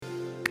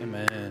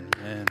Amen.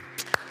 Amen.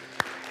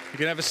 You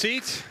can have a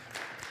seat.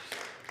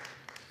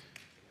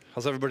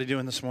 How's everybody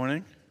doing this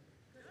morning?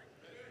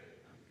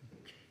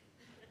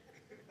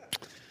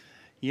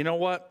 You know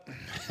what?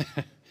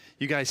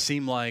 You guys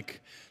seem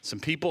like some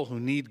people who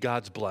need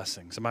God's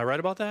blessings. Am I right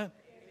about that?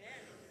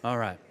 All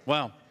right.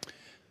 Well,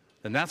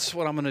 then that's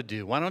what I'm going to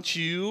do. Why don't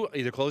you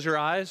either close your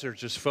eyes or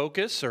just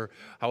focus or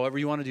however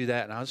you want to do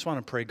that. And I just want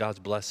to pray God's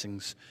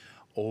blessings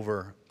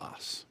over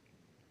us.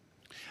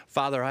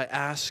 Father, I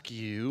ask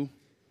you,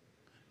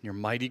 in your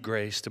mighty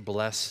grace, to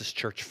bless this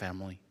church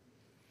family.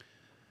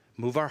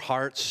 Move our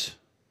hearts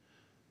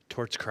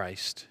towards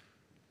Christ.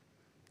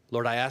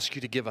 Lord, I ask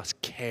you to give us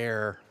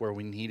care where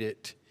we need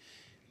it,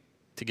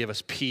 to give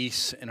us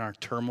peace in our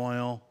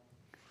turmoil,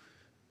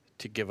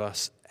 to give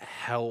us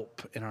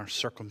help in our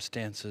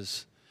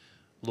circumstances.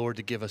 Lord,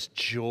 to give us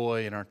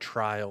joy in our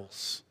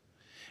trials,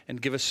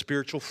 and give us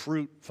spiritual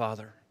fruit,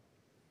 Father,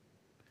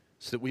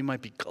 so that we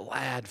might be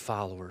glad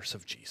followers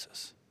of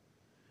Jesus.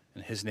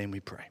 In his name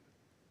we pray.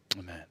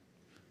 Amen.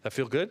 That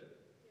feel good?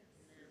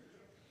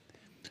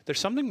 There's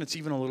something that's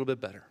even a little bit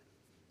better,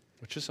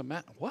 which is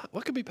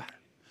what could be better?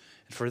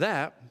 And for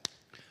that,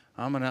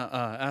 I'm going to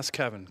ask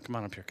Kevin. Come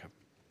on up here, Kevin.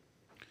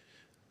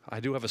 I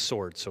do have a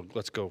sword, so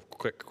let's go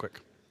quick.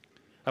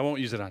 I won't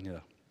use it on you,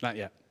 though. Not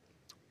yet.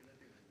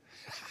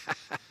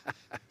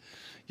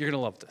 You're going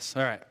to love this.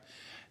 All right.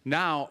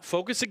 Now,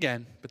 focus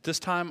again, but this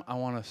time I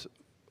want to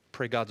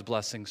pray God's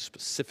blessing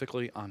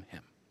specifically on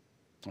him.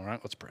 All right,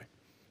 let's pray.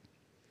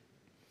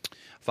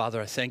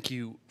 Father, I thank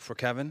you for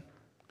Kevin.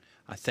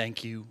 I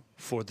thank you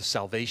for the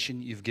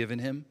salvation you've given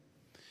him,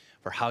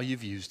 for how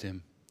you've used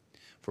him,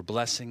 for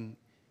blessing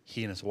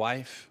he and his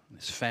wife and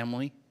his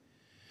family.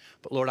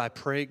 But Lord, I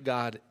pray,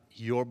 God,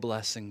 your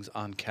blessings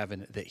on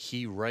Kevin, that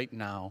he right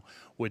now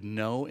would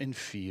know and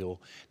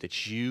feel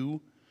that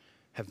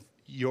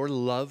your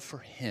love for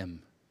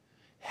him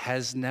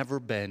has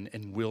never been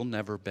and will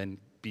never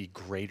be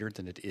greater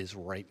than it is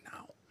right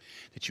now.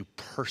 That you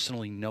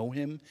personally know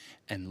him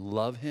and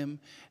love him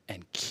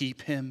and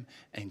keep him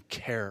and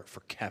care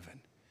for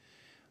Kevin.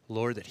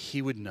 Lord, that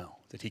he would know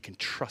that he can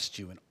trust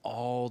you in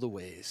all the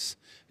ways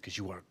because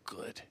you are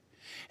good.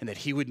 And that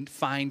he would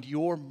find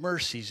your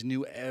mercies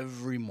new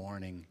every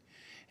morning.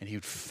 And he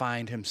would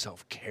find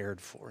himself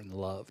cared for and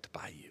loved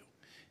by you.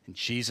 In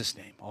Jesus'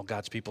 name, all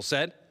God's people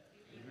said?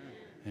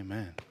 Amen.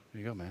 Amen.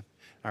 There you go, man.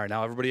 All right,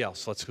 now everybody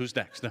else. Who's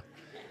next? No.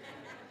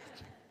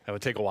 That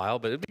would take a while,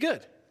 but it'd be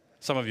good.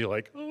 Some of you are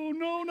like, oh,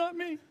 no, not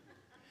me.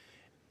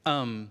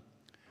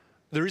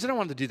 The reason I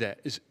wanted to do that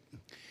is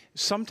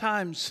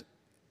sometimes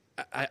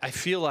I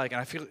feel like, and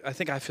I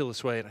think I feel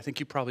this way, and I think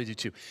you probably do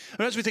too.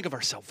 And as we think of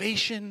our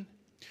salvation,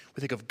 we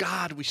think of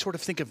God, we sort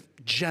of think of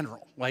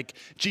general, like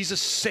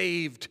Jesus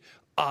saved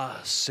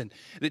us, and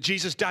that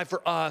Jesus died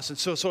for us, and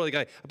so like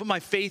I put my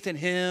faith in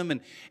him,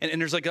 and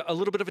there's like a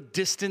little bit of a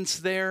distance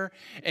there,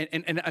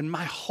 and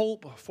my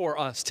hope for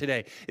us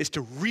today is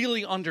to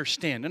really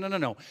understand,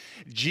 no,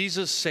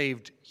 Jesus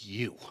saved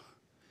you.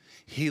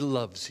 He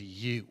loves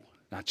you,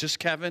 not just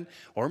Kevin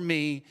or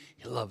me,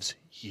 he loves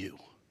you.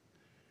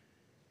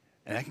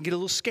 And that can get a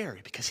little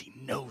scary because he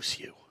knows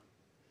you.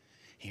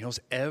 He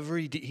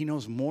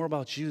knows more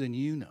about you than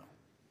you know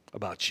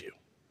about you.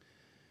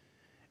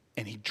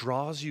 And he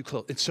draws you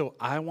close. And so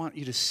I want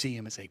you to see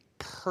him as a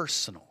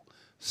personal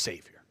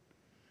Savior.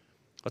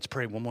 Let's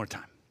pray one more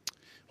time.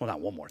 Well,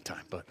 not one more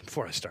time, but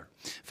before I start.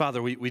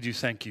 Father, we do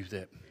thank you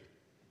that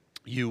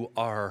you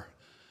are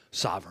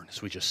sovereign,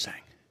 as we just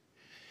sang.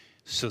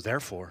 So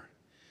therefore,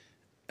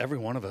 every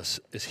one of us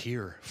is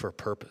here for a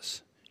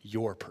purpose,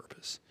 your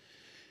purpose.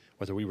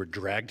 Whether we were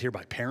dragged here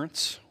by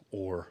parents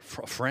or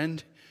a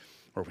friend,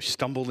 or we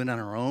stumbled in on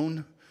our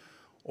own,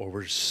 or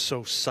we're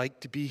so psyched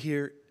to be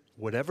here,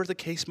 whatever the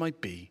case might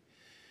be,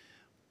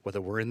 whether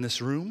we're in this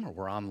room or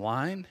we're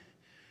online,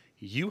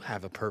 you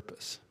have a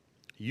purpose.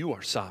 You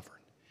are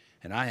sovereign.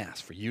 And I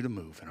ask for you to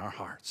move in our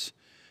hearts,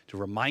 to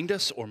remind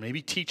us or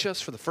maybe teach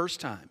us for the first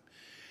time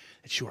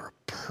that you are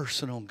a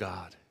personal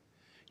God.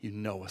 You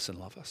know us and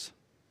love us.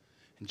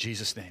 In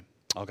Jesus' name,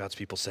 all God's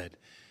people said,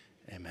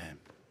 amen.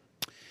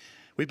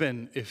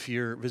 If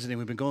you're visiting,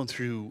 we've been going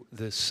through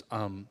this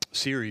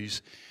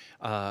series,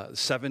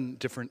 7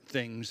 different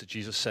things that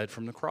Jesus said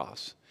from the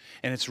cross.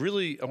 And it's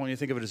really, I want you to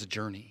think of it as a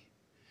journey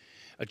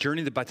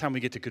that by the time we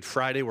get to Good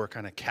Friday, where it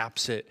kind of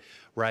caps it,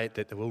 right,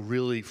 that we'll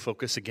really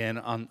focus again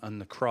on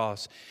the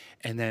cross.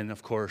 And then,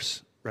 of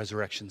course,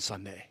 Resurrection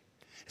Sunday.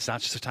 It's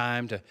not just a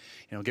time to,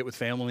 get with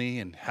family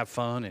and have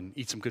fun and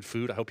eat some good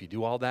food. I hope you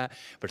do all that.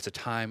 But it's a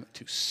time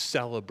to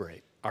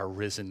celebrate our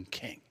risen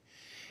King.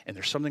 And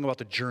there's something about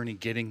the journey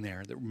getting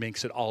there that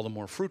makes it all the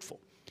more fruitful.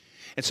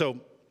 And so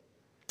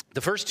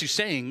the first 2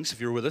 sayings, if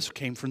you're with us,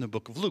 came from the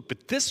book of Luke.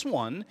 But this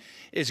one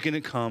is going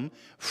to come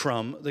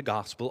from the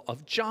Gospel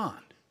of John.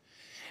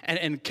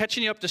 And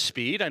catching you up to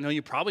speed, I know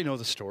you probably know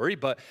the story,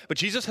 but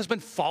Jesus has been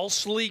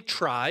falsely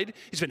tried.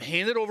 He's been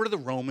handed over to the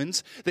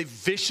Romans. They've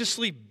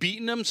viciously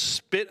beaten him,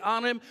 spit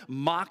on him,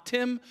 mocked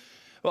him,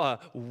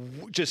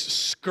 just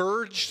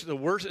scourged, the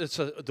worst. It's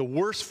the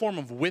worst form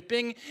of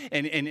whipping,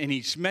 and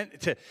he's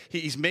made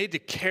to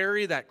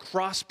carry that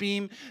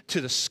crossbeam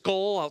to the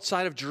skull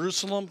outside of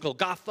Jerusalem,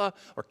 Golgotha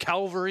or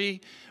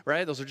Calvary,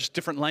 right? Those are just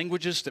different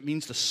languages that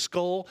means the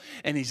skull.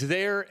 And he's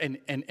there,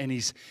 and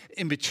he's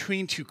in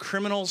between two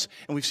criminals.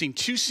 And we've seen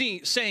two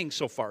sayings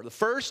so far. The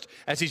first,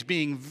 as he's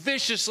being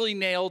viciously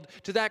nailed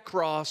to that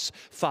cross,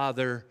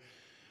 Father,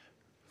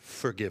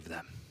 forgive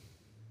them.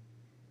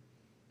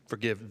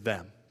 Forgive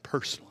them.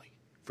 Personally,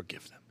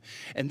 forgive them.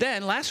 And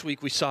then last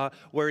week we saw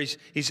where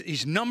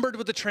he's numbered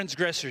with the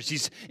transgressors.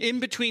 He's in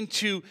between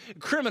two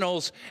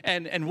criminals,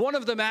 and one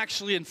of them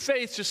actually in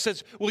faith just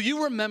says, will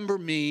you remember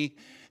me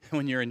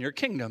when you're in your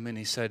kingdom? And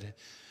he said,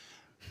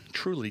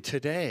 truly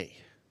today,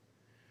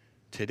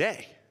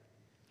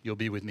 you'll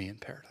be with me in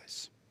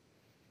paradise.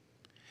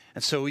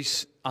 And so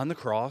he's on the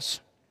cross,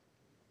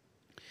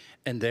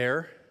 and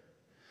there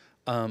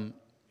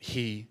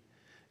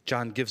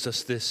John gives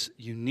us this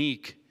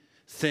unique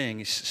thing.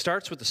 He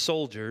starts with the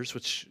soldiers,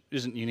 which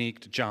isn't unique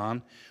to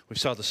John. We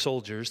saw the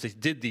soldiers. They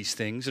did these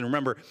things. And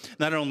remember,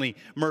 not only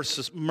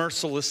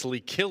mercilessly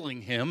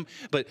killing him,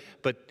 but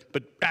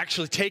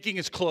actually taking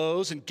his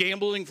clothes and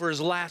gambling for his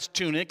last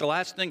tunic, the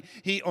last thing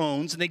he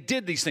owns. And they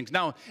did these things.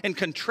 Now, in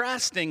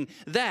contrasting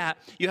that,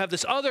 you have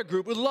this other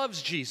group who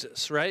loves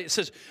Jesus, right? It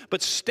says,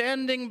 but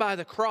standing by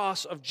the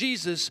cross of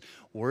Jesus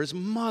were his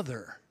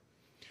mother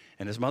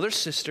and his mother's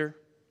sister,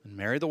 and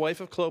Mary, the wife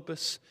of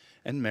Clopas,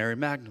 and Mary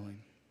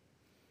Magdalene.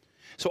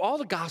 So all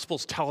the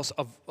Gospels tell us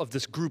of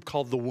this group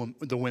called the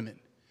women.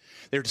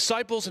 They're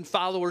disciples and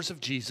followers of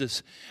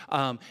Jesus.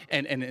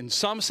 And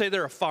some say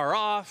they're afar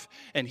off,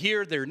 and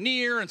here they're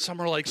near, and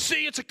some are like,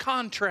 see, it's a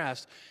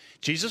contrast.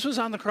 Jesus was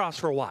on the cross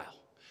for a while.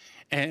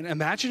 And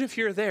imagine if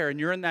you're there, and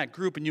you're in that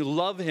group, and you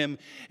love him,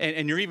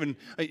 and you're even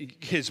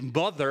his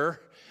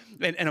mother.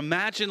 And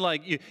imagine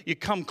like you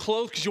come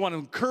close because you want to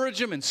encourage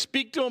him and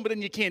speak to him, but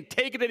then you can't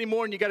take it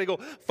anymore, and you got to go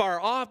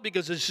far off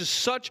because it's just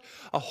such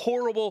a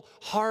horrible,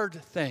 hard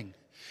thing.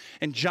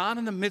 And John,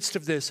 in the midst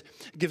of this,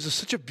 gives us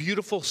such a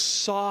beautiful,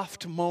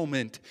 soft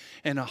moment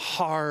in a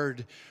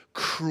hard,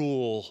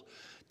 cruel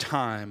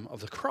time of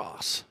the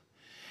cross.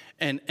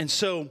 And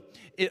so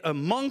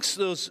amongst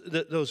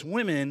those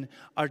women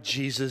are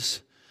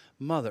Jesus'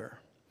 mother.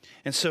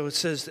 And so it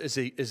says as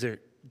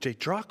they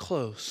draw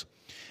close,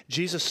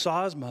 Jesus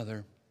saw his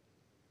mother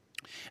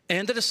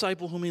and the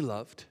disciple whom he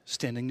loved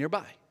standing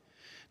nearby.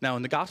 Now,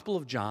 in the Gospel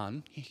of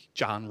John,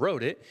 John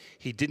wrote it,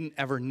 he didn't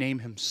ever name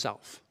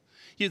himself.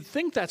 You'd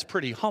think that's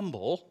pretty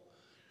humble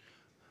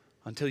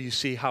until you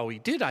see how he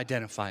did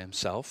identify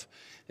himself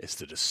as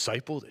the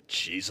disciple that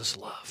Jesus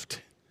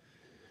loved.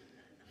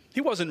 He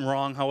wasn't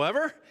wrong,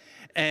 however,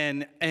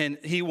 and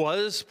he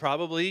was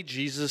probably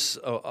Jesus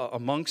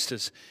amongst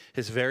his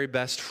very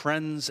best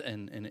friends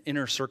and an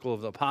inner circle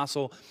of the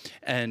apostle,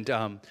 and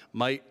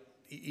might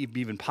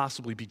even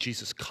possibly be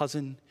Jesus'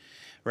 cousin,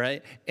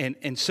 right?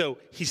 And so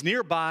he's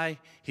nearby,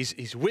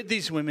 he's with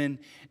these women,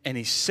 and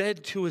he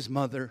said to his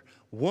mother,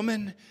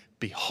 "Woman,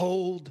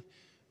 behold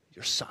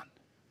your son."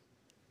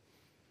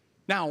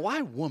 Now,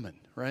 why woman,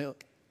 right?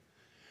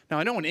 Now,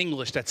 I know in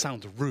English that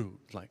sounds rude.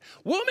 Like,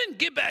 woman,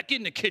 get back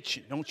in the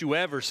kitchen. Don't you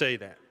ever say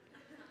that.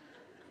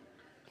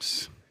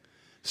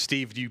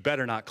 Steve, you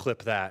better not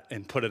clip that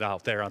and put it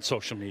out there on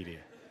social media.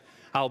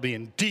 I'll be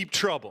in deep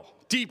trouble.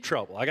 Deep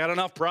trouble. I got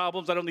enough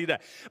problems. I don't need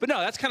that. But no,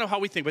 that's kind of how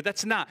we think. But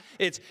that's not.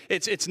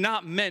 It's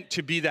not meant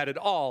to be that at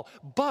all.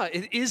 But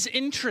it is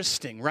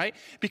interesting, right?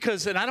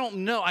 Because, and I don't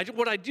know.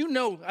 What I do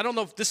know, I don't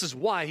know if this is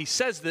why he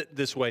says that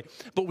this way.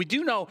 But we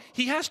do know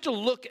he has to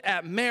look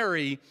at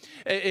Mary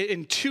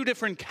in two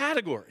different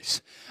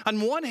categories.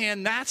 On one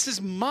hand, that's his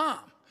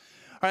mom.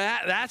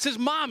 Right, that's his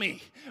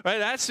mommy, right?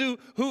 That's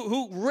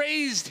who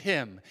raised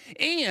him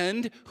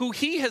and who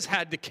he has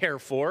had to care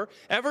for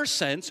ever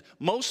since,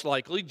 most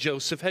likely,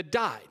 Joseph had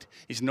died.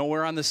 He's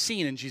nowhere on the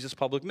scene in Jesus'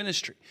 public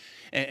ministry,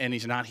 and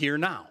he's not here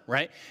now,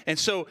 right? And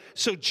so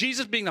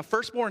Jesus being the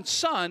firstborn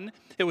son,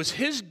 it was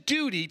his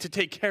duty to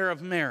take care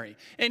of Mary,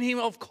 and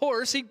of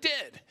course, he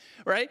did,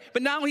 right?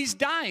 But now he's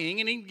dying,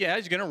 and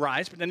he's going to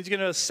rise, but then he's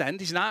going to ascend.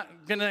 He's not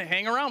going to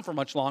hang around for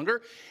much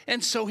longer,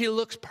 and so he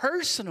looks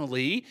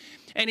personally.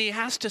 And he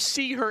has to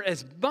see her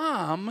as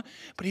mom,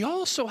 but he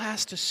also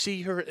has to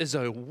see her as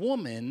a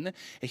woman,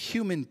 a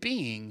human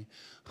being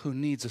who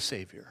needs a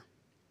savior.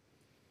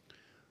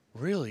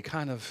 Really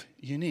kind of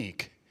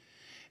unique.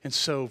 And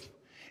so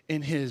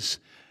in his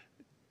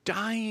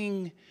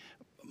dying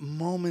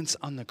moments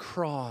on the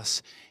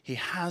cross, he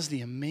has the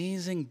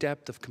amazing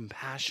depth of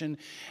compassion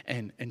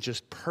and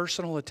just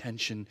personal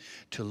attention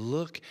to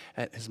look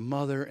at his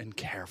mother and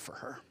care for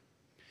her.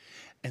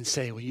 And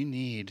say, well, you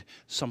need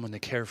someone to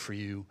care for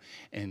you,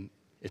 and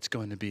it's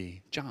going to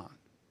be John.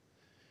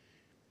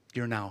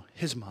 You're now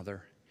his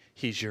mother.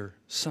 He's your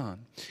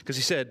son. Because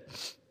he said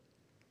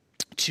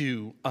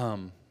to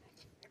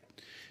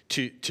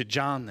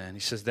John then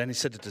he said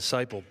to the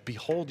disciple,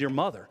 "Behold your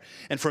mother."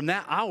 And from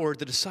that hour,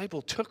 the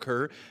disciple took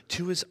her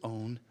to his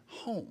own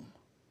home.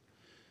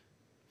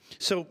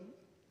 So,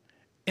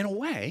 in a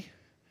way,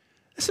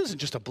 this isn't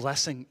just a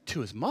blessing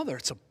to his mother,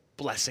 it's a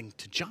blessing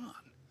to John.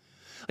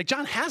 Like,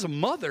 John has a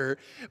mother,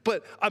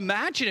 but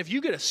imagine if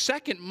you get a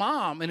second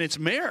mom and it's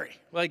Mary.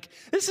 Like,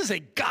 this is a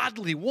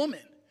godly woman.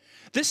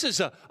 This is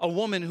a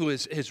woman who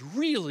is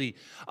really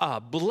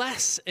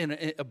blessed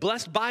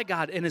by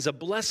God and is a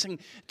blessing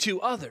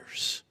to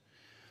others.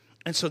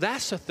 And so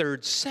that's the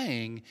third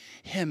saying,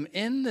 him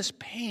in this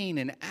pain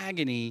and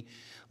agony,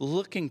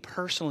 looking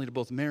personally to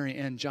both Mary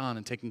and John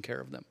and taking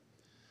care of them.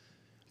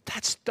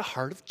 That's the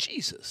heart of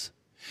Jesus.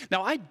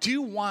 Now, I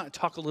do want to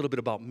talk a little bit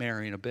about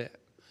Mary in a bit,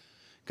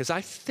 because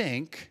I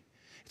think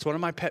it's one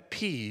of my pet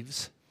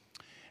peeves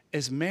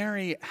is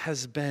Mary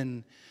has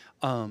been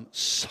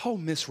so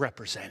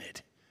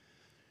misrepresented.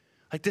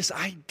 Like this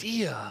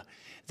idea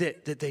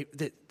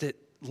that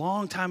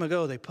long time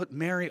ago they put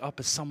Mary up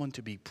as someone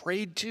to be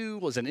prayed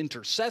to, as an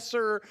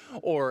intercessor,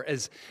 or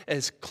as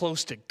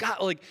close to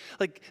God.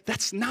 Like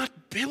that's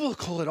not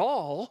biblical at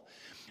all.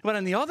 But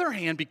on the other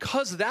hand,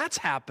 because that's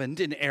happened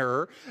in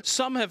error,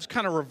 some have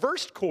kind of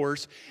reversed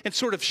course and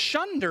sort of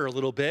shunned her a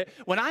little bit,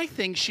 when I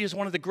think she is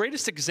one of the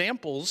greatest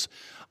examples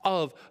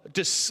of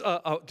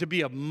to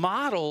be a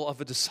model of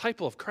a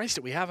disciple of Christ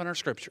that we have in our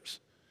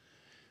scriptures.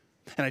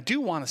 And I do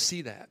want to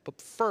see that.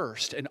 But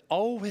first, and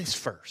always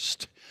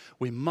first,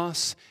 we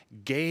must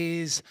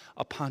gaze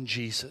upon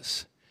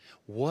Jesus.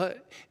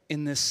 What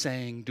in this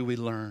saying do we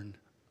learn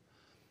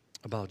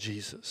about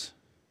Jesus?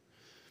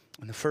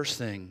 And the first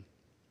thing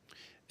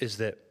is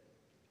that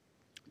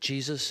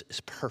Jesus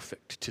is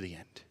perfect to the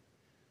end.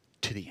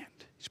 To the end.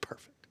 He's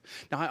perfect.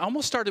 Now, I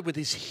almost started with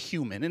he's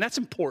human, and that's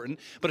important,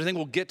 but I think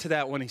we'll get to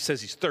that when he says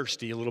he's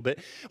thirsty a little bit.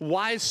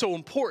 Why is so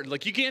important?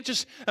 Like, you can't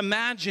just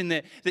imagine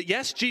that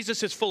yes,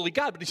 Jesus is fully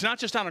God, but he's not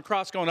just on a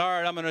cross going, all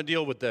right, I'm going to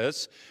deal with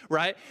this,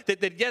 right?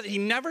 That yes, he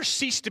never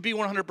ceased to be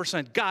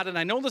 100% God, and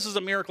I know this is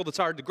a miracle that's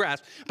hard to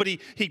grasp, but he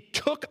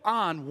took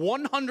on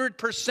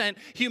 100%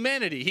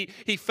 humanity.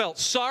 He felt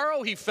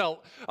sorrow, he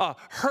felt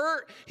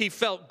hurt, he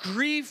felt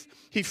grief,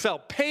 he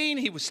felt pain,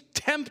 he was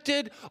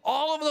tempted,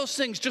 all of those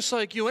things just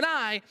like you and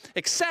I,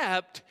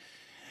 except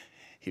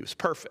he was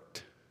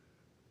perfect.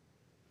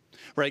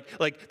 Right?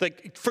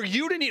 Like for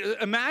you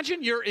to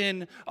imagine you're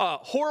in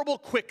horrible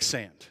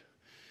quicksand,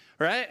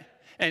 right?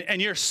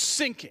 And you're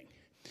sinking.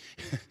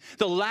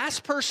 The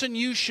last person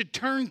you should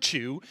turn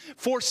to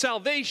for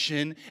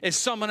salvation is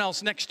someone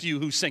else next to you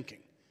who's sinking.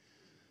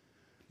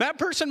 That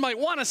person might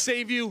want to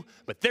save you,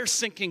 but they're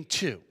sinking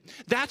too.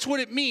 That's what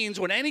it means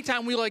when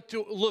anytime we like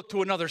to look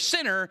to another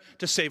sinner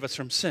to save us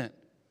from sin.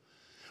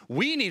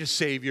 We need a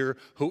Savior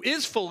who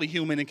is fully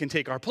human and can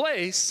take our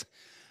place,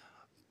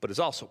 but is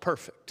also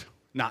perfect,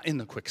 not in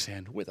the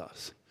quicksand with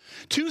us.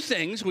 Two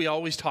things, we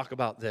always talk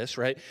about this,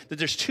 right? That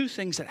there's two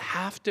things that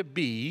have to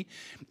be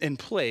in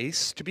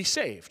place to be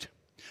saved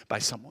by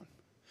someone.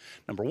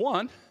 Number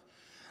one,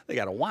 they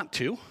got to want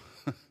to.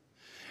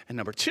 And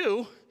number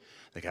two,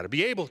 they got to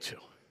be able to.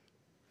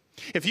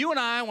 If you and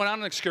I went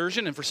on an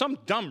excursion, and for some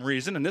dumb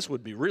reason, and this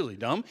would be really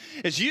dumb,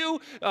 is you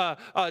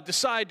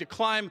decide to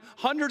climb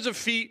hundreds of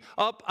feet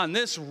up on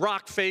this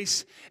rock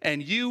face,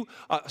 and you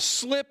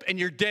slip, and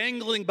you're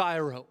dangling by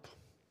a rope.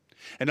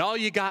 And all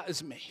you got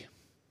is me.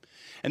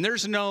 And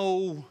there's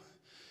no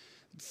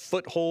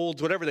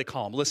footholds, whatever they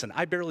call them. Listen,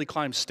 I barely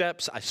climb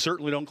steps. I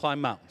certainly don't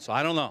climb mountains, so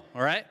I don't know,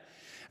 all right?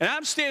 And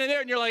I'm standing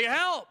there, and you're like,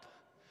 help.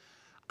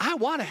 I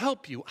want to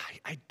help you.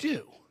 I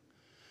do.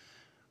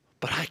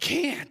 But I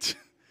can't.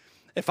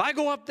 If I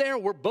go up there,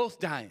 we're both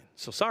dying.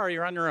 So sorry,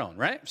 you're on your own,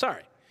 right?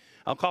 Sorry.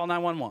 I'll call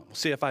 911. We'll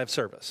see if I have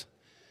service.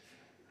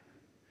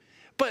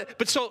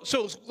 But so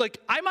like,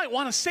 I might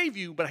want to save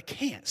you, but I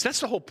can't. So that's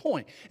the whole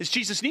point, is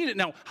Jesus needed.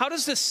 Now, how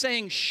does this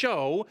saying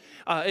show?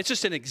 It's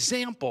just an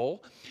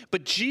example.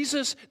 But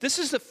Jesus, this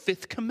is the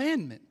fifth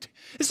commandment.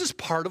 This is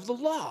part of the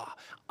law.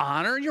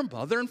 Honor your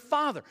mother and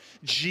father.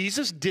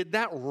 Jesus did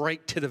that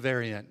right to the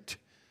very end.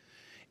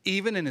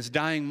 Even in his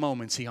dying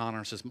moments, he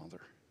honors his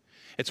mother.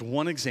 It's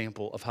one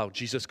example of how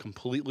Jesus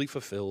completely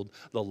fulfilled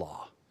the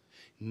law.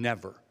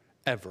 Never,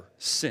 ever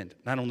sinned.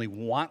 Not only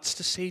wants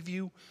to save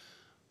you,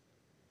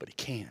 but he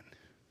can.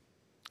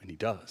 And he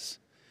does.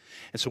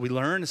 And so we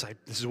learn, this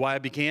is why I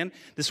began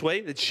this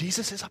way, that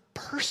Jesus is a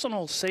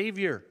personal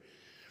Savior.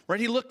 Right?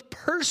 He looked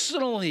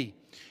personally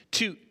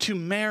to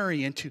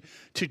Mary and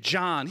to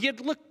John. He had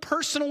looked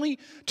personally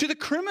to the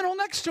criminal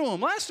next to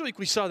him. Last week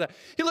we saw that.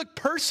 He looked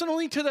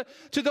personally to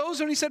those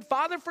when he said,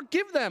 Father,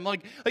 forgive them.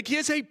 Like he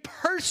is a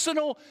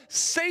personal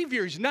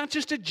Savior. He's not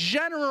just a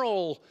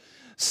general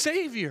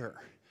Savior.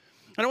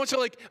 And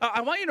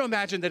I want you to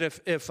imagine that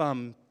if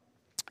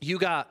you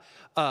got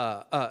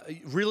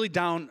really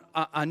down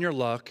on your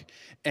luck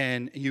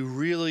and you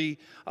really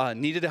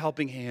needed a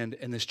helping hand,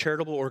 and this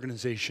charitable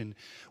organization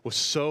was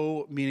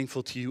so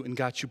meaningful to you and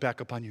got you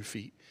back up on your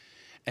feet.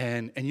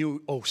 And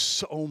you owe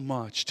so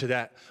much to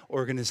that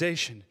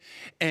organization.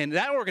 And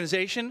that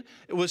organization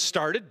was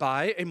started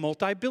by a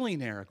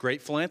multi-billionaire, a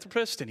great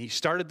philanthropist, and he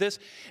started this.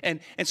 And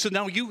so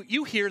now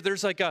you hear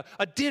there's like a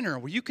dinner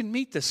where you can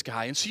meet this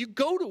guy. And so you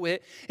go to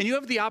it, and you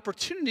have the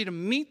opportunity to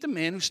meet the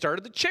man who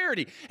started the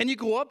charity. And you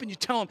go up and you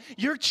tell him,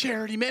 your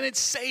charity, man, it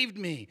saved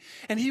me.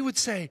 And he would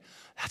say,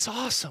 that's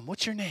awesome.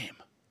 What's your name?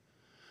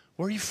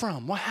 Where are you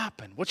from? What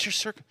happened? What's your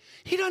circle?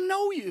 He doesn't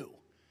know you.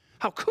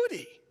 How could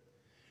he?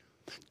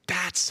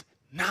 That's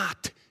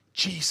not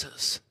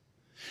Jesus.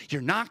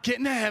 You're not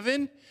getting to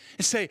heaven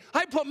and say,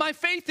 I put my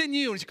faith in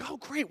you. And he's like, oh,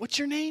 great. What's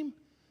your name?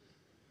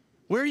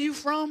 Where are you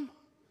from?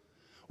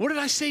 What did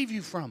I save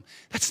you from?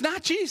 That's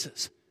not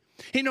Jesus.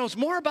 He knows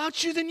more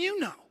about you than you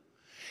know.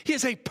 He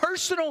is a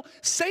personal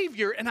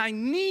Savior, and I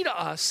need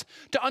us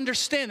to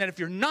understand that if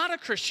you're not a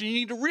Christian, you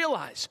need to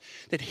realize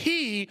that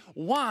He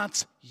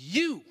wants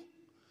you.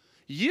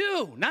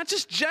 You, not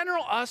just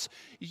general us,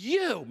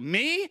 you,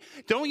 me.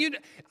 Don't you?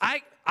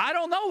 I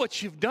don't know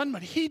what you've done,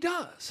 but He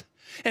does.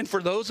 And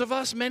for those of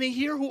us, many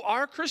here who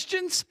are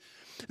Christians,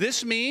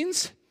 this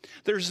means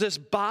there's this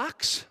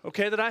box,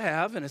 okay, that I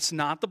have, and it's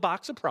not the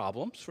box of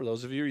problems, for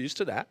those of you who are used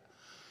to that.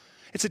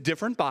 It's a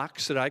different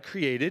box that I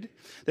created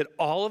that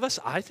all of us,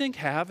 I think,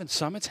 have, and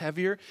some it's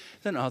heavier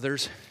than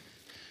others.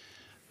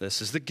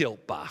 This is the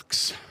guilt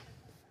box.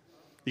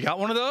 You got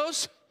one of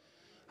those?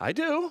 I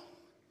do.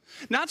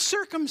 Not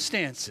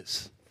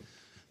circumstances.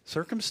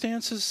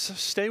 Circumstances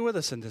stay with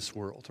us in this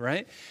world,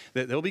 right?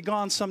 They'll be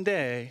gone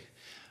someday.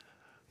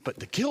 But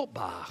the guilt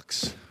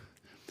box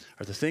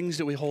are the things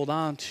that we hold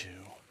on to.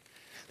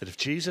 That if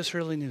Jesus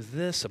really knew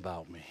this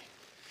about me,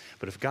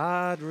 but if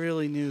God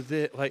really knew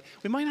this, like,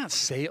 we might not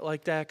say it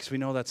like that because we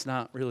know that's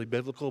not really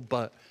biblical,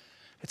 but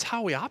it's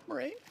how we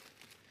operate.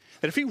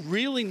 That if He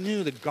really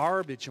knew the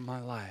garbage of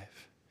my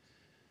life,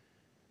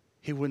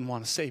 He wouldn't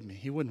want to save me.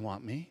 He wouldn't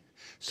want me.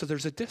 So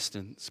there's a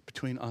distance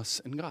between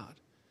us and God.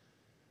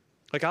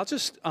 Like I'll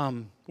just,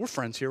 we're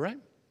friends here, right?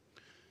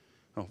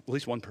 Oh, at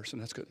least one person,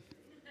 that's good.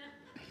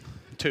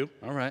 Two,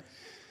 all right.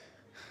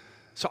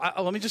 So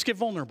let me just get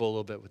vulnerable a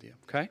little bit with you,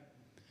 okay?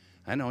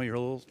 I know you're a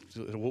little,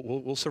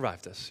 we'll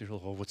survive this. You're a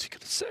little, what's he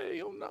going to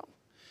say? Oh,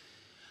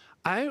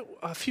 no.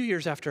 A few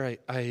years after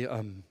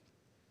I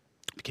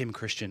became a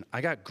Christian,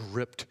 I got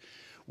gripped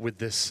with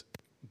this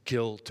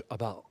guilt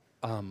about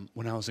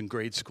when I was in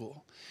grade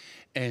school.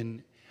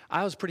 And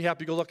I was a pretty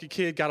happy-go-lucky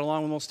kid, got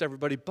along with most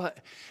everybody, but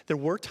there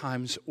were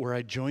times where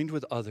I joined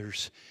with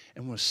others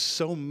and was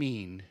so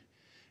mean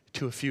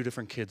to a few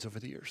different kids over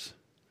the years.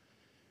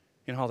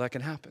 You know how that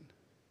can happen?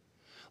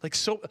 Like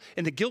so,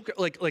 and the guilt,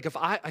 like if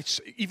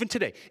even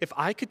today, if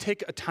I could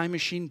take a time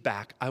machine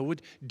back, I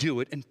would do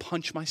it and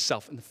punch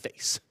myself in the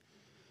face.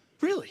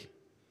 Really.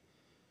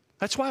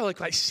 That's why, like,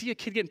 I see a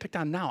kid getting picked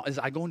on now, as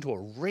I go into a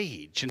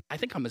rage, and I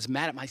think I'm as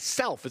mad at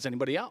myself as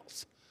anybody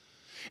else.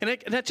 And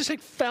that just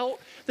like felt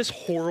this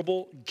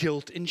horrible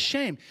guilt and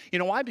shame. You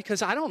know why?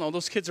 Because I don't know.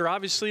 Those kids are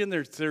obviously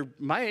they're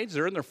my age.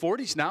 They're in their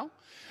 40s now.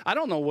 I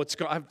don't know what's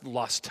going. I've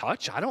lost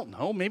touch. I don't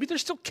know. Maybe they're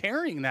still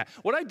carrying that.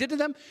 What I did to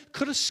them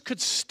could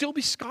still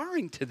be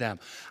scarring to them.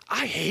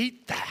 I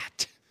hate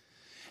that.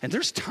 And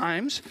there's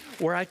times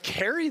where I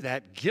carry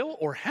that guilt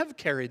or have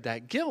carried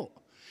that guilt.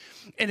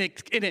 And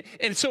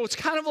so it's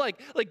kind of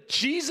like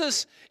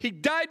Jesus, He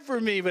died for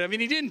me, but I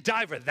mean, He didn't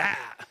die for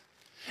that.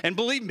 And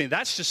believe me,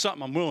 that's just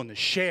something I'm willing to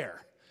share.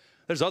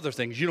 There's other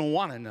things you don't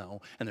want to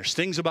know, and there's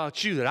things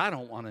about you that I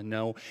don't want to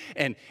know.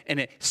 And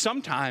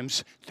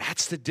sometimes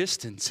that's the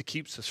distance that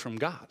keeps us from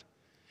God.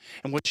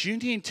 And what you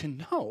need to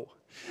know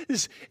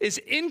is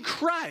in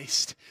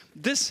Christ,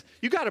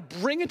 you got to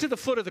bring it to the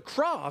foot of the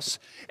cross,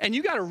 and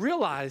you got to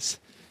realize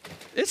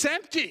it's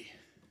empty.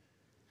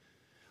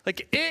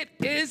 Like, it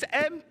is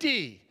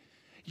empty.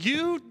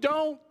 You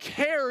don't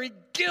carry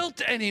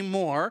guilt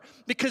anymore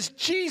because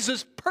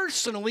Jesus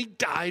personally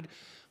died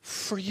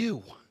for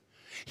you.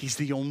 He's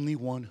the only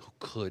one who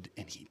could,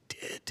 and He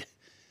did.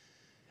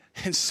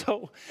 And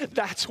so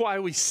that's why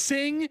we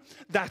sing,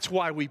 that's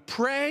why we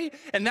pray,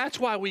 and that's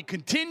why we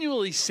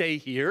continually say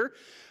here,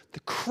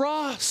 the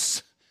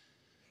cross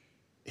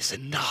is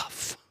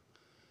enough.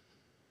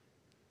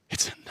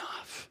 It's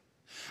enough.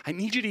 I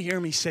need you to hear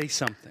me say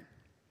something.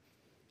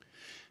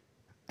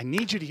 I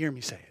need you to hear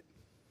me say it.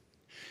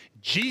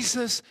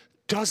 Jesus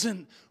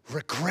doesn't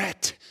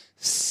regret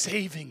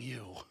saving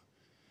you.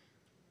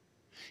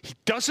 He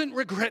doesn't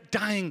regret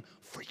dying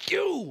for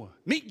you.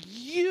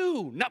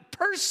 You, not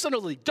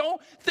personally.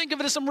 Don't think of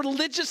it as some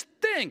religious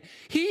thing.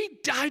 He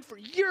died for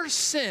your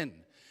sin.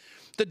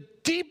 The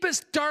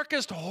deepest,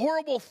 darkest,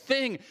 horrible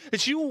thing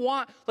that you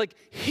want, like,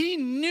 He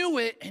knew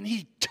it and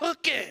He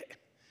took it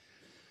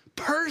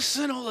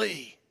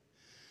personally.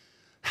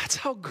 That's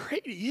how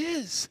great He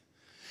is.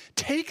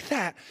 Take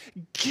that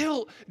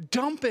guilt,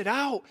 dump it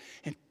out,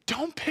 and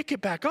don't pick it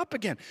back up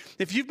again.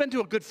 If you've been to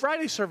a Good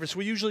Friday service,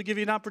 we usually give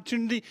you an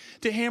opportunity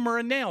to hammer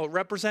a nail. It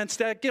represents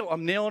that guilt.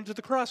 I'm nailing it to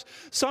the cross.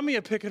 Some of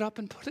you pick it up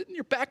and put it in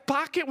your back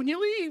pocket when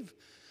you leave.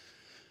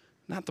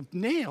 Not the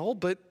nail,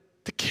 but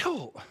the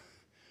guilt.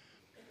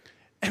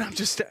 And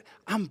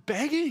I'm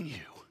begging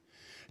you.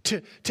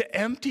 to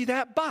empty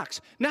that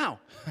box. Now,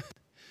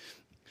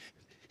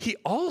 he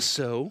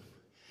also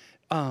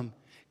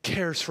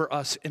cares for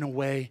us in a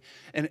way,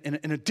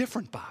 in a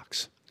different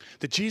box.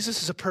 That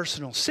Jesus is a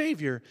personal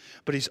Savior,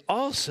 but he's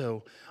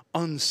also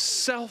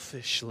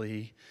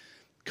unselfishly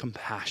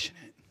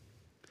compassionate.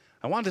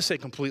 I wanted to say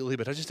completely,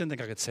 but I just didn't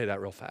think I could say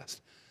that real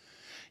fast.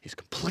 He's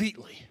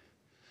completely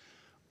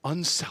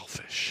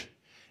unselfish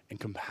and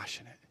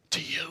compassionate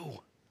to you.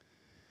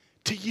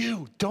 To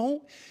you.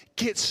 Don't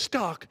get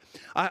stuck.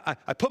 I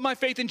put my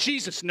faith in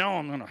Jesus. No,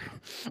 I'm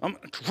gonna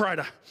try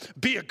to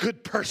be a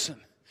good person.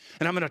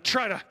 And I'm gonna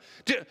try to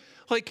do,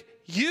 like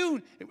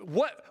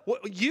what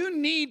you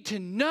need to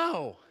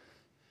know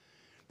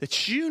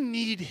that you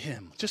need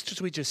him. Just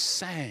as we just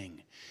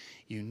sang,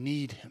 you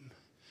need him.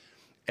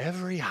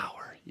 Every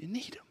hour, you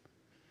need him.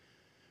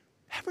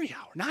 Every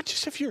hour. Not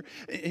just if you're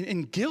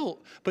in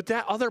guilt, but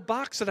that other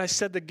box that I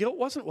said the guilt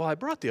wasn't, well, I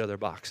brought the other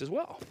box as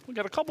well. We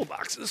got a couple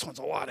boxes. This one's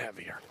a lot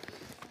heavier.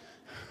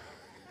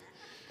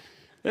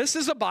 This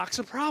is a box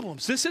of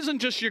problems. This isn't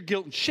just your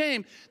guilt and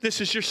shame.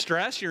 This is your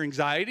stress, your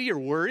anxiety, your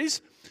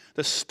worries,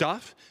 the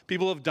stuff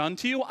people have done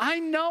to you. I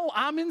know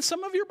I'm in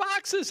some of your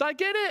boxes. I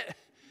get it.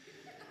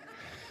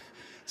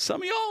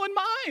 Some of y'all in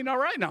mine. All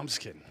right. No, I'm just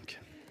kidding.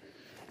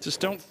 Just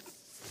don't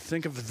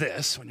think of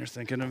this when you're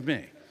thinking of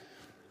me.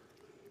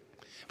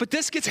 But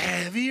this gets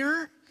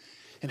heavier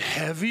and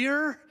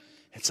heavier.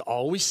 It's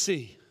all we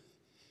see.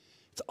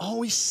 It's all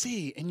we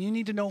see. And you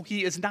need to know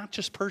he is not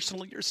just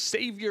personally your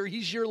Savior.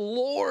 He's your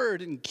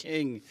Lord and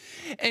King.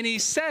 And he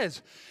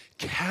says,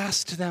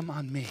 cast them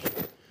on me.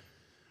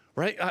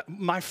 Right?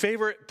 My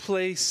favorite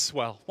place,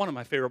 well, one of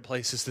my favorite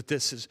places that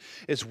this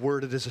is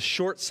worded is a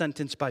short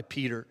sentence by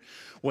Peter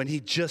when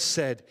he just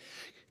said,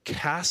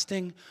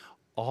 casting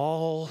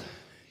all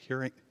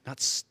your,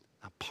 not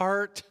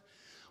part,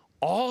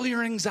 all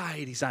your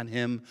anxieties on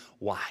him.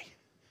 Why?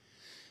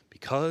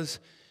 Because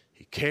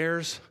he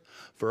cares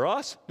for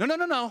us?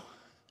 No.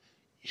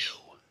 You.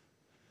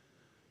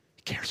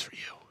 He cares for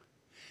you.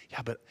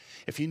 Yeah, but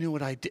if you knew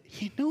what I did,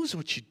 he knows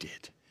what you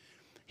did.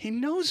 He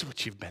knows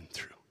what you've been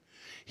through.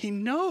 He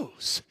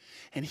knows,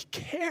 and he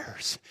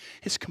cares.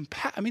 His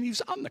he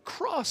was on the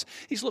cross.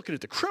 He's looking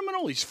at the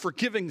criminal. He's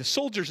forgiving the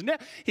soldiers. And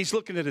he's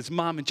looking at his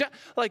mom and dad.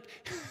 Like,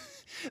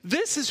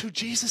 this is who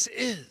Jesus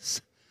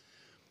is.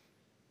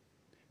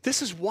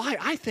 This is why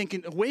I think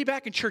way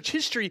back in church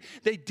history,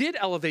 they did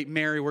elevate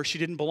Mary where she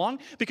didn't belong,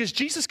 because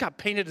Jesus got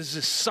painted as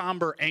this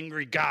somber,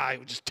 angry guy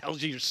who just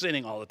tells you you're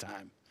sinning all the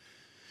time.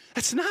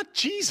 That's not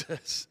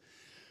Jesus.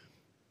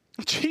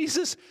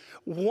 Jesus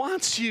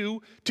wants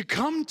you to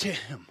come to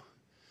him.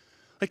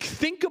 Like,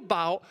 think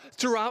about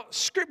throughout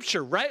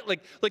Scripture, right?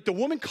 Like the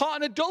woman caught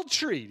in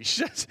adultery.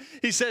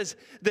 He says,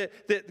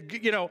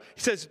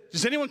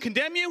 does anyone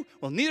condemn you?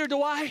 Well, neither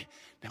do I.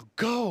 Now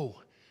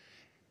go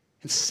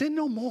and sin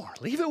no more.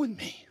 Leave it with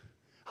me.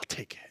 I'll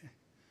take it.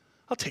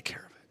 I'll take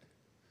care of it.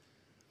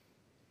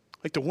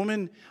 Like the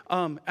woman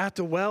at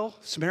the well,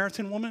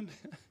 Samaritan woman.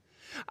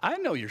 I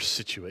know your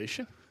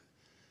situation.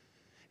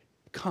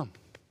 Come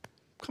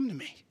to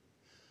me.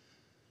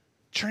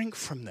 Drink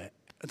from that.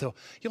 Though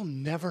you'll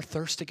never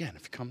thirst again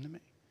if you come to me.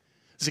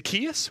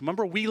 Zacchaeus,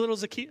 remember wee little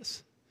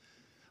Zacchaeus?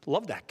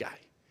 Love that guy.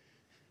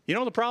 You know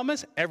what the problem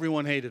is?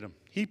 Everyone hated him.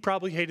 He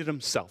probably hated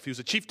himself. He was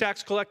a chief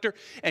tax collector,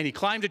 and he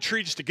climbed a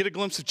tree just to get a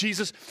glimpse of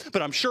Jesus,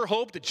 but I'm sure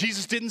hoped that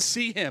Jesus didn't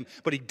see him,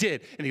 but he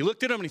did. And he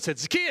looked at him and he said,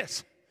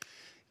 Zacchaeus,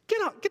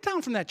 get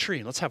down from that tree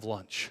and let's have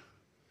lunch.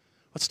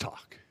 Let's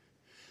talk.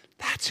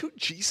 That's who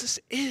Jesus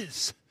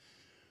is.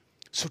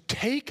 So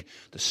take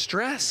the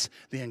stress,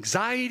 the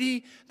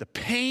anxiety, the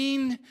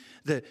pain,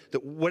 the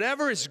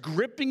whatever is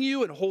gripping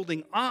you and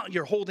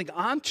you're holding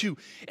on to,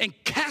 and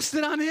cast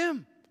it on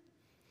him.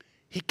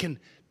 He can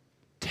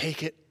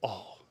take it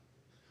all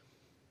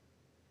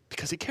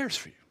because he cares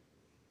for you.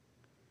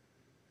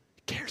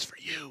 He cares for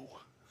you.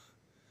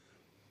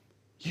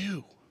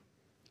 He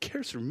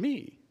cares for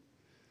me.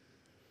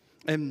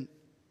 And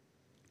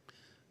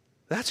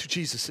that's who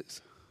Jesus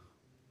is.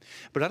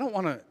 But I don't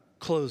want to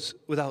close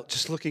without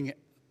just looking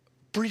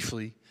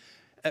briefly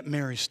at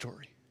Mary's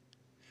story.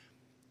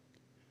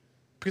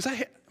 Because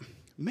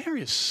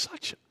Mary is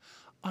such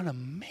an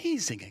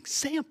amazing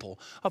example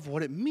of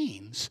what it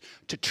means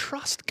to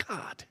trust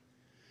God.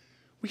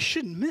 We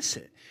shouldn't miss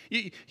it.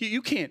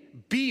 You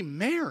can't be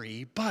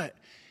Mary, but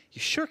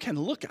you sure can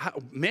look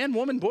at man,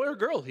 woman, boy, or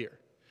girl here.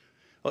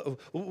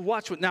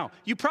 Watch what now.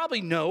 You probably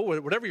know,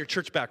 whatever your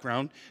church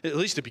background, at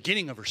least the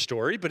beginning of her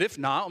story, but if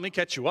not, let me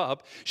catch you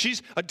up.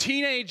 She's a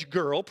teenage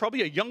girl,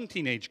 probably a young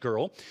teenage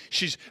girl.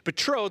 She's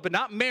betrothed, but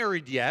not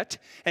married yet.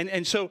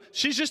 And so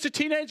she's just a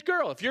teenage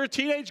girl. If you're a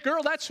teenage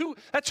girl, that's who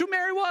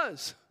Mary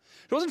was.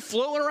 She wasn't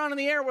floating around in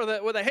the air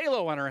with a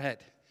halo on her head.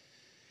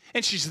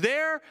 And she's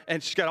there,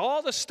 and she's got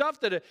all the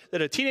stuff that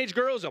a teenage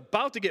girl is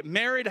about to get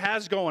married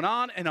has going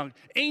on, and an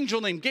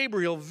angel named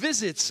Gabriel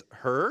visits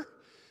her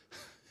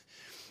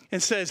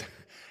and says,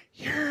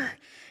 you're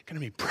going to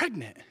be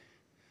pregnant.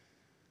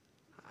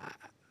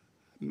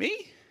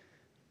 Me?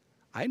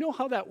 I know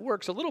how that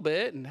works a little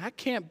bit, and that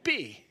can't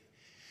be.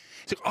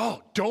 He's like,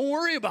 oh, don't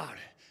worry about it.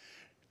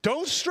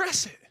 Don't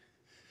stress it.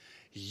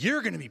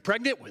 You're going to be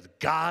pregnant with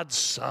God's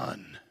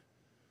son.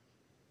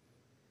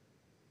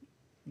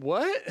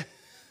 What?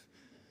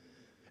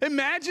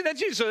 Imagine that.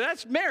 So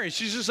that's Mary.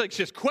 She's just like,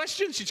 she has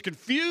questions. She's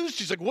confused.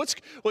 She's like,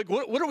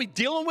 what are we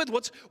dealing with?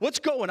 What's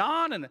going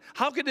on? And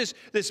how could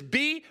this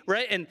be?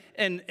 Right?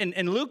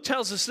 And Luke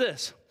tells us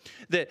this,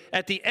 that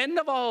at the end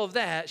of all of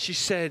that, she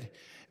said,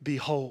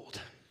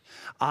 behold,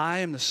 I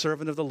am the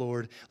servant of the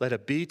Lord. Let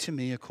it be to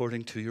me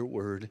according to your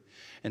word.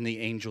 And the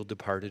angel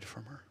departed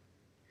from her.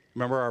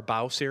 Remember our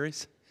bow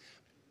series?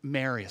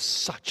 Mary is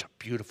such a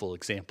beautiful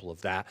example of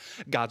that.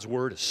 God's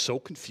word is so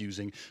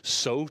confusing,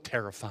 so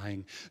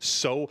terrifying,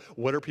 so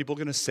what are people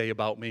going to say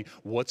about me?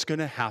 What's going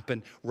to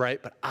happen,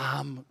 right? But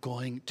I'm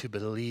going to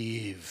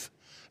believe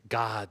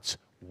God's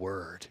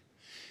word.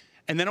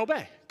 And then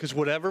obey, because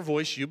whatever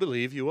voice you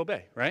believe, you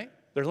obey, right?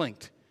 They're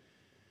linked.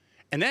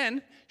 And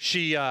then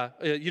she,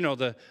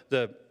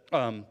 the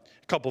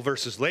couple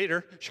verses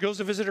later, she goes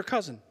to visit her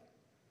cousin,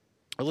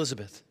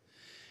 Elizabeth.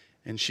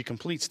 And she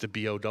completes the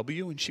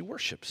BOW and she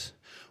worships.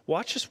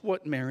 Watch just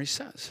what Mary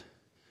says.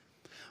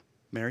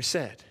 Mary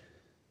said,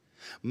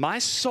 my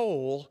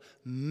soul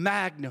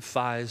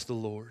magnifies the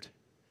Lord,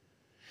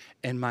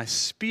 and my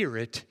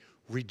spirit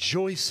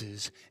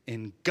rejoices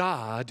in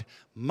God,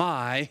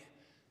 my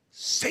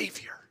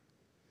Savior.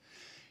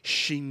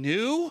 She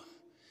knew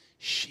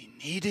she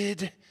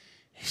needed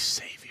a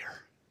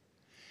Savior,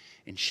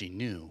 and she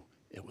knew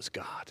it was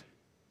God.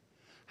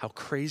 How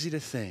crazy to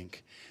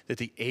think that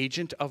the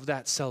agent of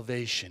that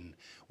salvation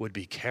would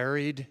be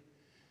carried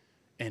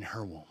in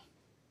her womb.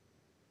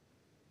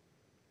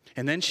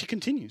 And then she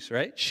continues,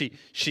 right? She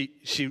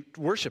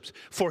worships.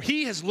 For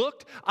he has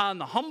looked on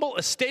the humble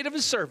estate of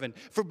his servant.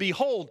 For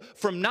behold,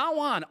 from now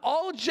on,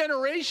 all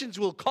generations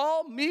will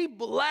call me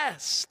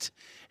blessed.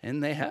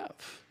 And they have.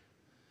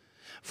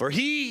 For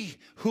he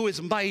who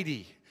is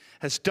mighty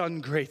has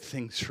done great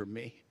things for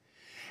me.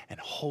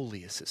 And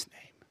holy is his name.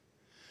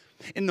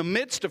 In the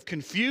midst of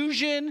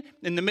confusion,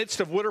 in the midst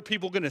of what are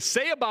people going to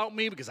say about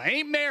me because I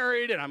ain't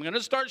married and I'm going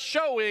to start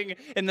showing,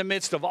 in the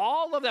midst of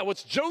all of that,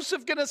 what's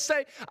Joseph going to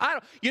say?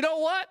 You know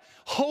what?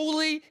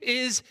 Holy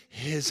is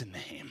his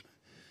name.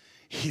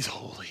 He's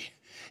holy.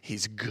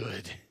 He's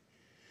good.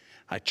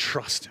 I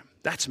trust him.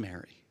 That's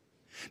Mary.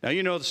 Now,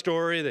 you know the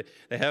story that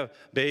they have a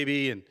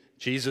baby and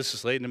Jesus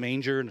is laid in a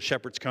manger and the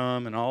shepherds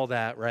come and all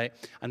that, right?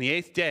 On the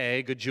 8th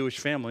day, good Jewish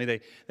family,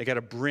 they got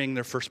to bring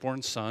their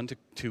firstborn son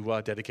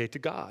to dedicate to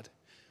God.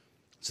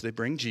 So they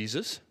bring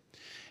Jesus.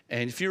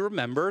 And if you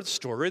remember the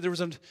story, there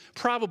was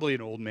probably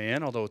an old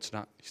man, although he's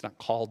not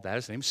called that.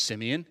 His name's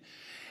Simeon.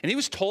 And he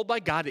was told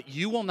by God that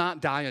you will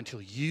not die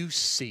until you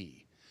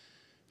see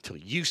the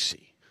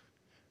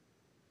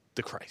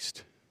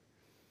Christ.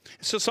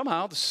 So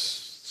somehow the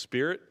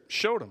Spirit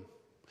showed him.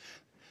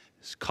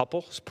 This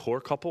poor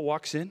couple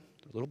walks in,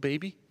 the little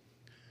baby.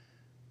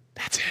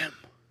 That's him.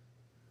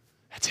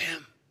 That's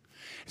him.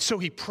 So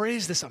he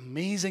prays this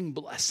amazing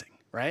blessing,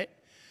 right?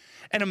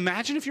 And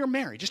imagine if you're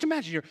married. Just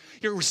imagine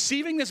you're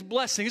receiving this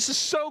blessing. This is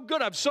so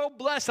good. I'm so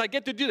blessed. I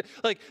get to do that.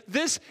 Like,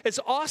 this is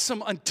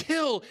awesome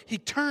until he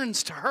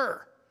turns to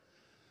her,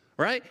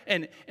 right?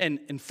 And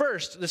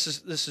first, this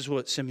is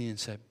what Simeon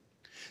said.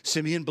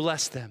 Simeon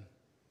blessed them.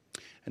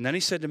 And then he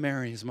said to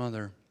Mary, his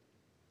mother,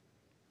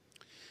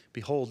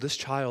 behold, this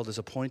child is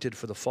appointed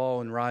for the fall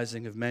and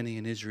rising of many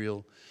in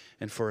Israel,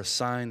 and for a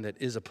sign that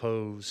is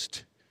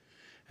opposed,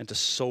 and a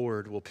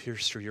sword will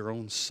pierce through your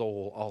own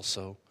soul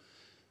also,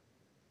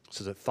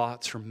 so that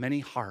thoughts from many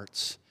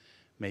hearts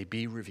may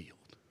be revealed.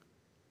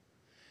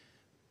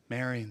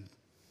 Mary,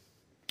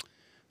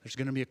 there's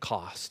going to be a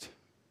cost.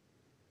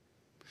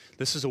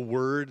 This is a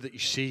word that you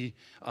see.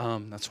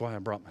 That's why I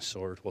brought my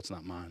sword. Well, it's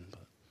not mine,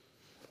 but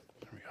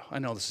there we go. I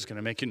know this is going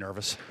to make you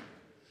nervous.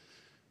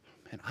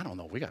 Man, I don't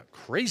know. We got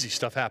crazy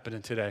stuff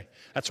happening today.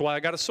 That's why I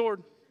got a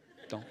sword.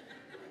 Don't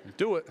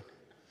do it.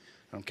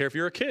 I don't care if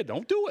you're a kid.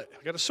 Don't do it.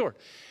 I got a sword.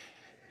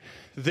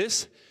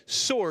 This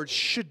sword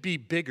should be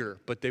bigger,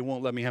 but they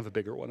won't let me have a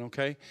bigger one,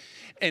 okay?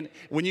 And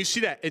when you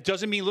see that, it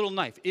doesn't mean little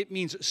knife. It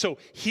means, so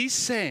he's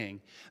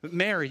saying,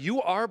 Mary,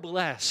 you are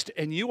blessed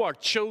and you are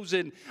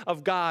chosen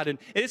of God, and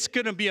it's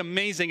going to be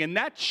amazing. And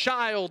that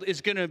child is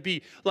going to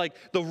be like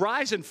the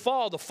rise and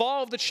fall, the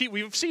fall of the chief.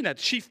 We've seen that.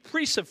 Chief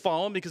priests have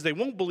fallen because they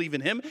won't believe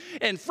in him.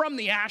 And from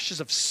the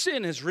ashes of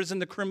sin has risen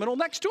the criminal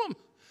next to him.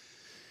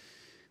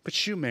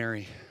 But you,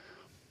 Mary,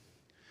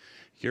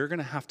 you're going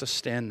to have to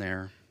stand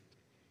there.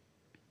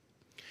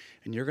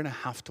 And you're going to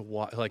have to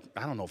watch, like,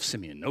 I don't know if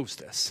Simeon knows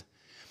this.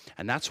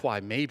 And that's why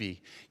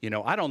maybe,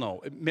 I don't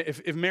know.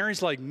 If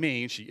Mary's like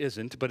me, she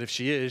isn't, but if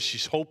she is,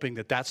 she's hoping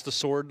that that's the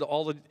sword,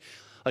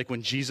 like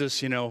when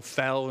Jesus,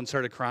 fell and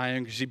started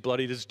crying because he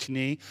bloodied his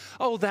knee.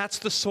 Oh, that's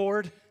the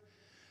sword?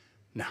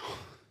 No,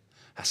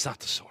 that's not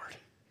the sword.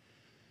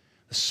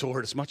 The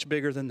sword is much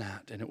bigger than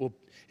that, and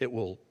it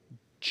will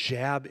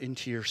jab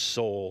into your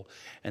soul.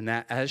 And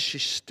that as she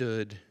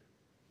stood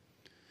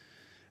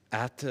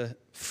at the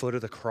foot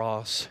of the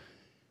cross,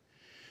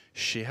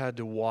 she had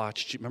to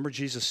watch. Remember,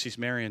 Jesus sees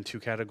Mary in two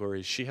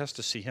categories. She has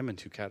to see him in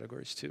two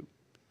categories too.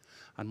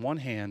 On one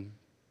hand,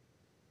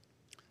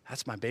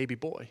 that's my baby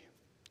boy.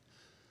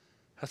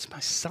 That's my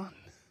son.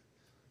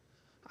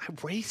 I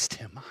raised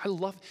him. I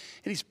love,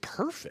 and he's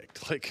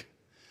perfect. Like,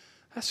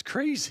 that's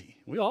crazy.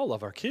 We all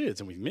love our kids,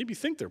 and we maybe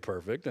think they're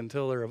perfect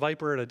until they're a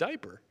viper in a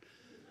diaper.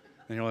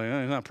 And you're like,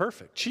 oh, he's not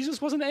perfect.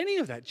 Jesus wasn't any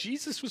of that.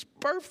 Jesus was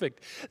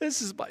perfect.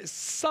 This is my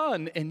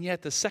son. And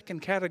yet the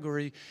second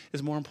category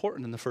is more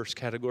important than the first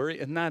category,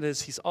 and that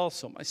is he's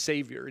also my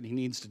Savior, and he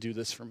needs to do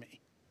this for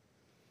me.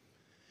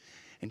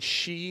 And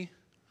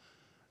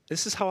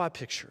this is how I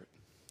picture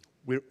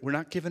it. We're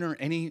not giving her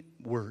any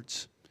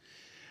words,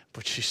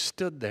 but she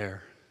stood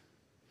there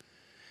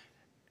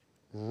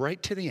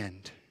right to the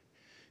end.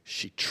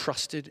 She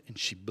trusted and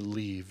she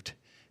believed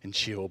and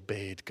she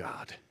obeyed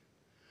God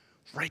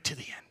right to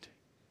the end.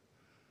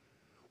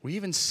 We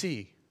even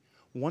see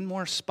one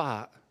more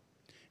spot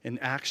in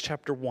Acts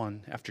chapter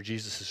 1 after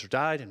Jesus has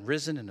died and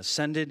risen and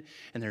ascended,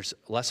 and there's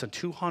less than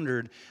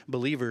 200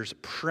 believers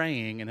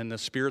praying, and then the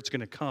Spirit's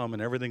going to come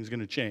and everything's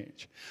going to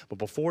change. But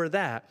before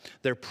that,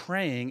 they're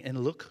praying,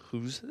 and look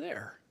who's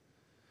there.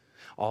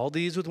 All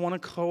these with one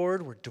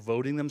accord were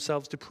devoting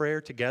themselves to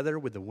prayer together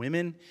with the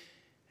women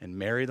and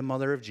Mary, the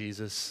mother of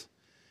Jesus,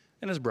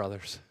 and his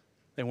brothers.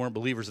 They weren't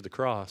believers of the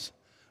cross.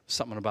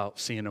 Something about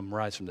seeing them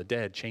rise from the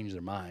dead changed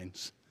their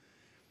minds.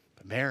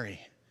 But Mary,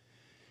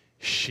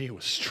 she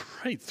was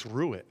straight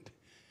through it.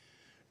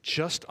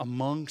 Just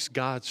amongst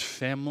God's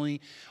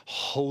family,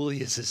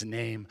 holy is his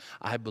name.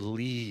 I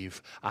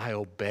believe, I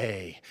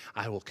obey,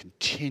 I will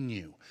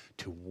continue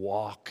to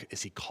walk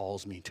as he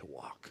calls me to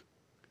walk.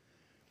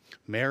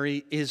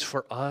 Mary is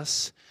for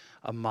us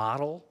a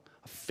model,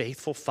 a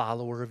faithful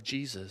follower of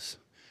Jesus.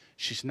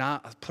 She's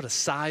not put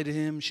aside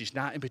him. She's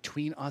not in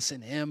between us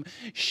and him.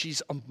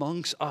 She's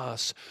amongst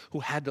us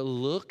who had to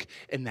look,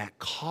 and that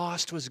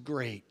cost was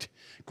great,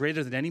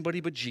 greater than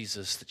anybody but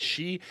Jesus, that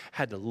she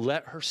had to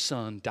let her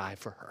son die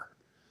for her.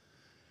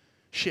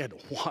 She had to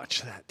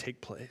watch that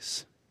take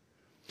place.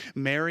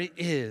 Mary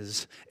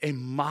is a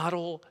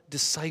model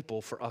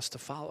disciple for us to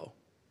follow.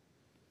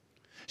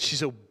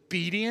 She's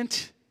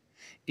obedient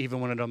even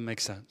when it doesn't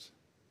make sense.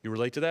 You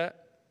relate to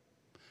that?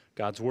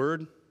 God's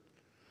word.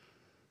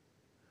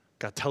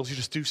 God tells you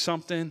to do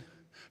something,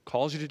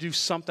 calls you to do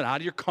something out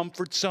of your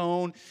comfort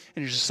zone,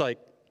 and you're just like,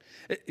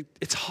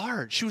 it's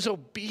hard. She was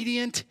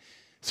obedient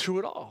through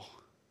it all.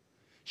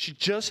 She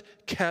just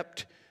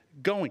kept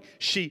going.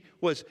 She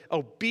was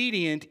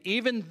obedient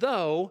even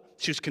though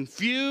she was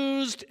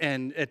confused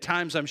and at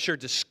times I'm sure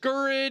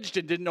discouraged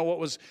and didn't know what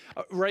was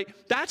right.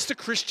 That's the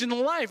Christian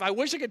life. I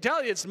wish I could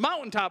tell you it's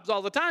mountaintops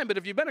all the time, but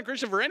if you've been a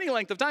Christian for any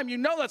length of time, you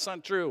know that's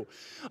not true.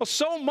 Well,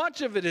 so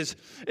much of it is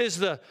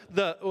the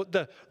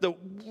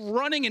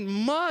running in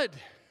mud.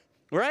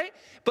 Right?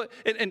 But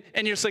and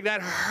you're just like,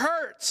 that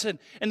hurts. And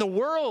the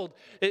world,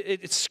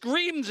 it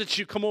screams at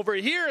you, come over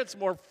here, it's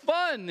more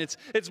fun,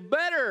 it's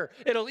better,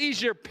 it'll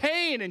ease your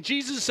pain. And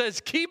Jesus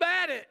says, keep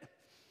at it.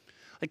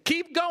 Like,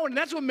 keep going. And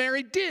that's what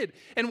Mary did.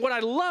 And what I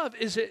love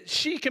is that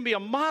she can be a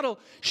model.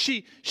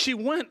 She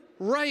went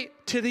right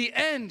to the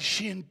end.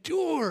 She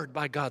endured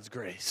by God's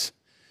grace.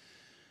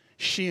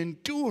 She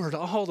endured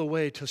all the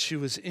way till she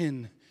was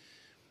in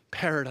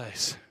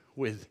paradise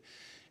with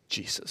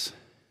Jesus.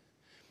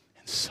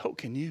 And so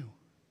can you.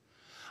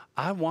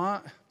 I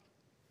want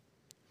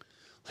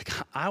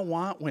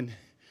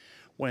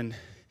when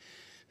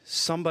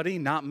somebody,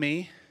 not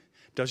me,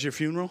 does your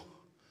funeral,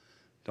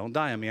 don't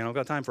die on me, I don't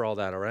got time for all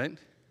that, all right?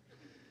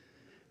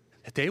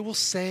 That they will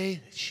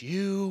say that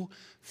you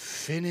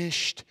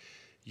finished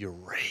your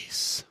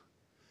race.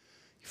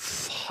 You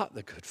fought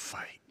the good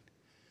fight.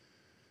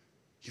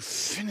 You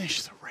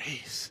finished the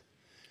race.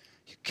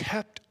 You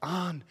kept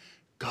on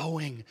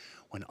going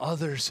when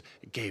others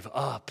gave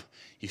up.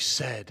 You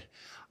said,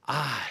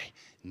 I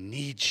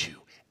need you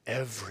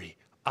every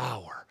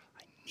hour.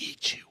 I need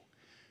you.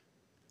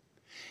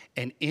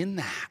 And in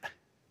that,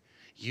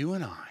 you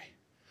and I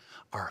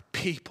are a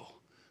people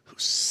who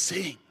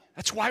sing.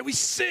 That's why we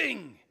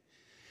sing.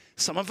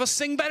 Some of us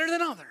sing better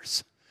than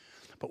others,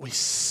 but we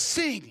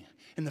sing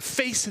in the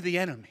face of the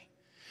enemy.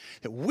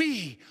 That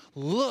we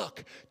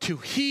look to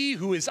he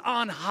who is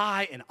on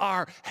high and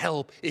our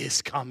help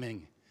is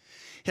coming.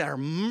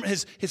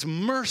 His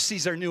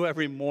mercies are new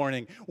every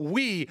morning.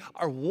 We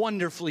are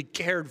wonderfully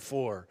cared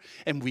for,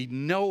 and we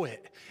know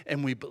it,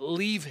 and we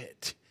believe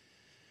it.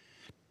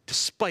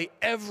 Despite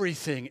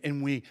everything,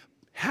 and we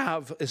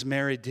have, as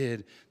Mary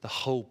did, the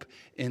hope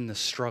in the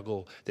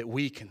struggle that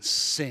we can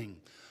sing,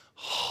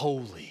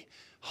 holy,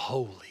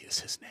 holy is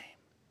his name.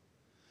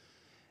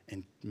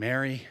 And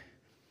Mary,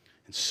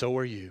 and so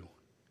are you,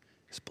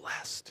 is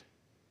blessed.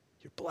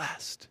 You're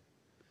blessed.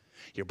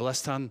 You're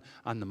blessed on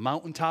the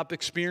mountaintop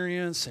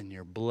experience, and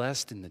you're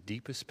blessed in the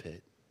deepest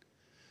pit.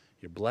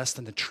 You're blessed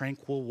in the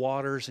tranquil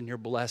waters, and you're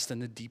blessed in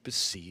the deepest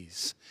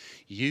seas.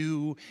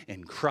 You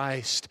in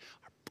Christ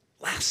are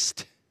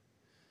blessed.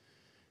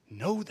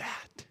 Know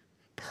that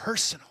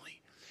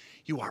personally.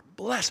 You are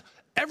blessed.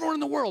 Everyone in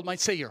the world might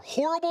say you're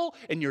horrible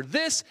and you're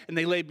this, and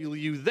they label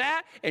you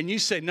that, and you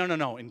say, no, no,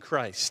 no, in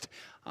Christ,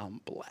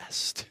 I'm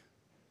blessed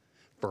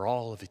for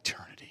all of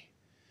eternity.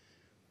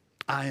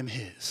 I am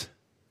his,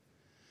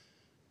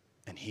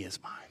 and he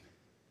is mine.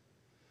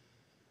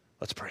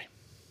 Let's pray.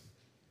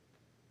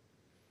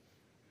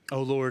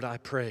 Oh, Lord, I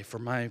pray for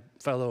my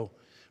fellow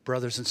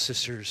brothers and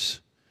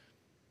sisters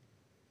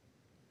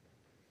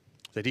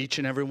that each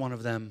and every one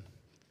of them,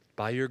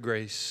 by your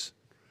grace,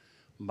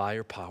 by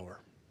your power,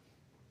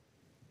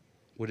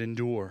 would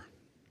endure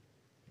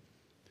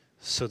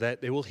so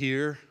that they will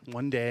hear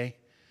one day,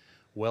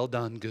 well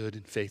done, good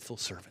and faithful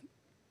servant.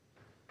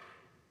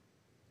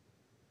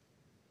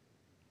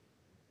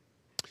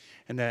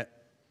 And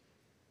that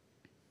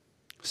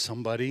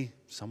somebody,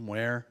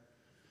 somewhere,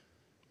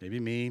 maybe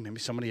me, maybe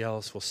somebody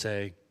else will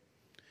say,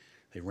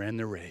 they ran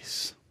their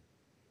race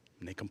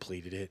and they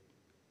completed it.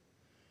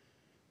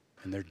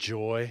 And their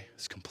joy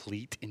is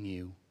complete in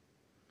you.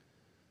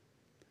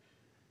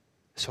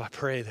 So I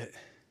pray that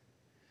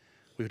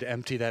we would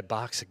empty that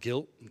box of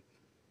guilt.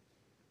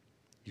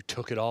 You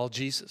took it all,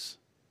 Jesus,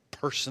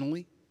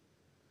 personally.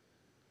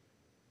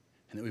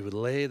 And that we would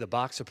lay the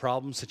box of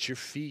problems at your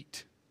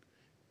feet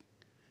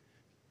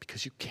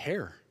because you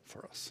care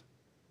for us.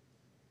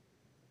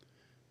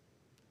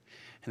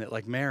 And that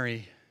like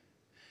Mary,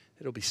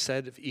 it'll be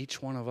said of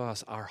each one of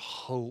us, our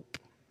hope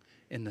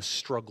in the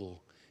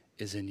struggle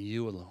is in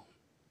you alone.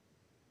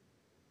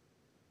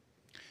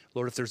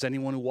 Lord, if there's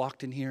anyone who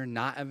walked in here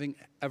not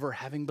ever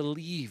having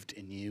believed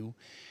in you,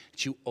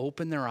 that you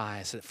open their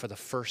eyes that for the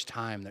first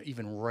time, that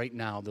even right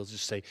now, they'll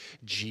just say,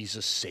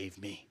 Jesus, save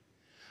me.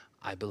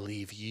 I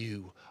believe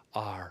you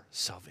are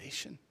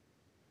salvation.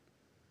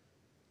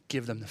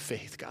 Give them the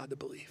faith, God, to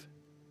believe.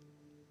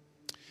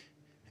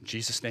 In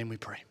Jesus' name we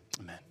pray.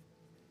 Amen.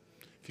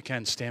 If you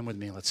can, stand with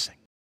me. Let's sing.